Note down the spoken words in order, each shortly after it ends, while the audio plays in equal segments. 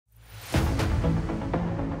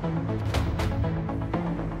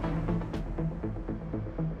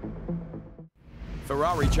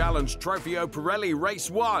Ferrari Challenge Trofeo Pirelli Race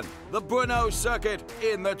 1, the Brno circuit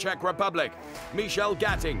in the Czech Republic. Michel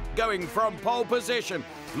Gatting going from pole position,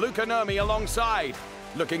 Luca Nurmi alongside.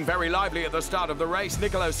 Looking very lively at the start of the race,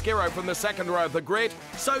 Niccolò Schirò from the second row of the grid.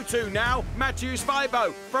 So too now, Matthews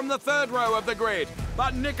Fibo from the third row of the grid.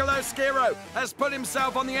 But Niccolò Schirò has put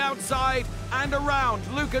himself on the outside and around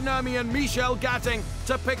Luca Nurmi and Michel Gatting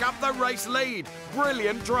to pick up the race lead.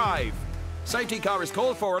 Brilliant drive. Safety car is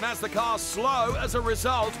called for, and as the cars slow, as a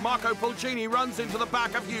result, Marco Pulcini runs into the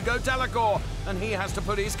back of Hugo Delacour, and he has to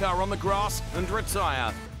put his car on the grass and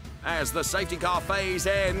retire. As the safety car phase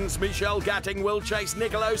ends, Michel Gatting will chase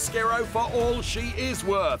Niccolò Schirò for all she is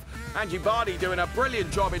worth. Ange Barde doing a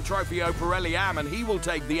brilliant job in Trofeo Pirelli Am, and he will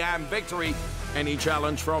take the Am victory. Any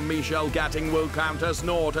challenge from Michel Gatting will count as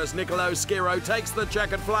naught as Niccolò Schirò takes the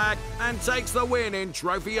checkered flag and takes the win in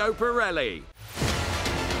Trofeo Pirelli.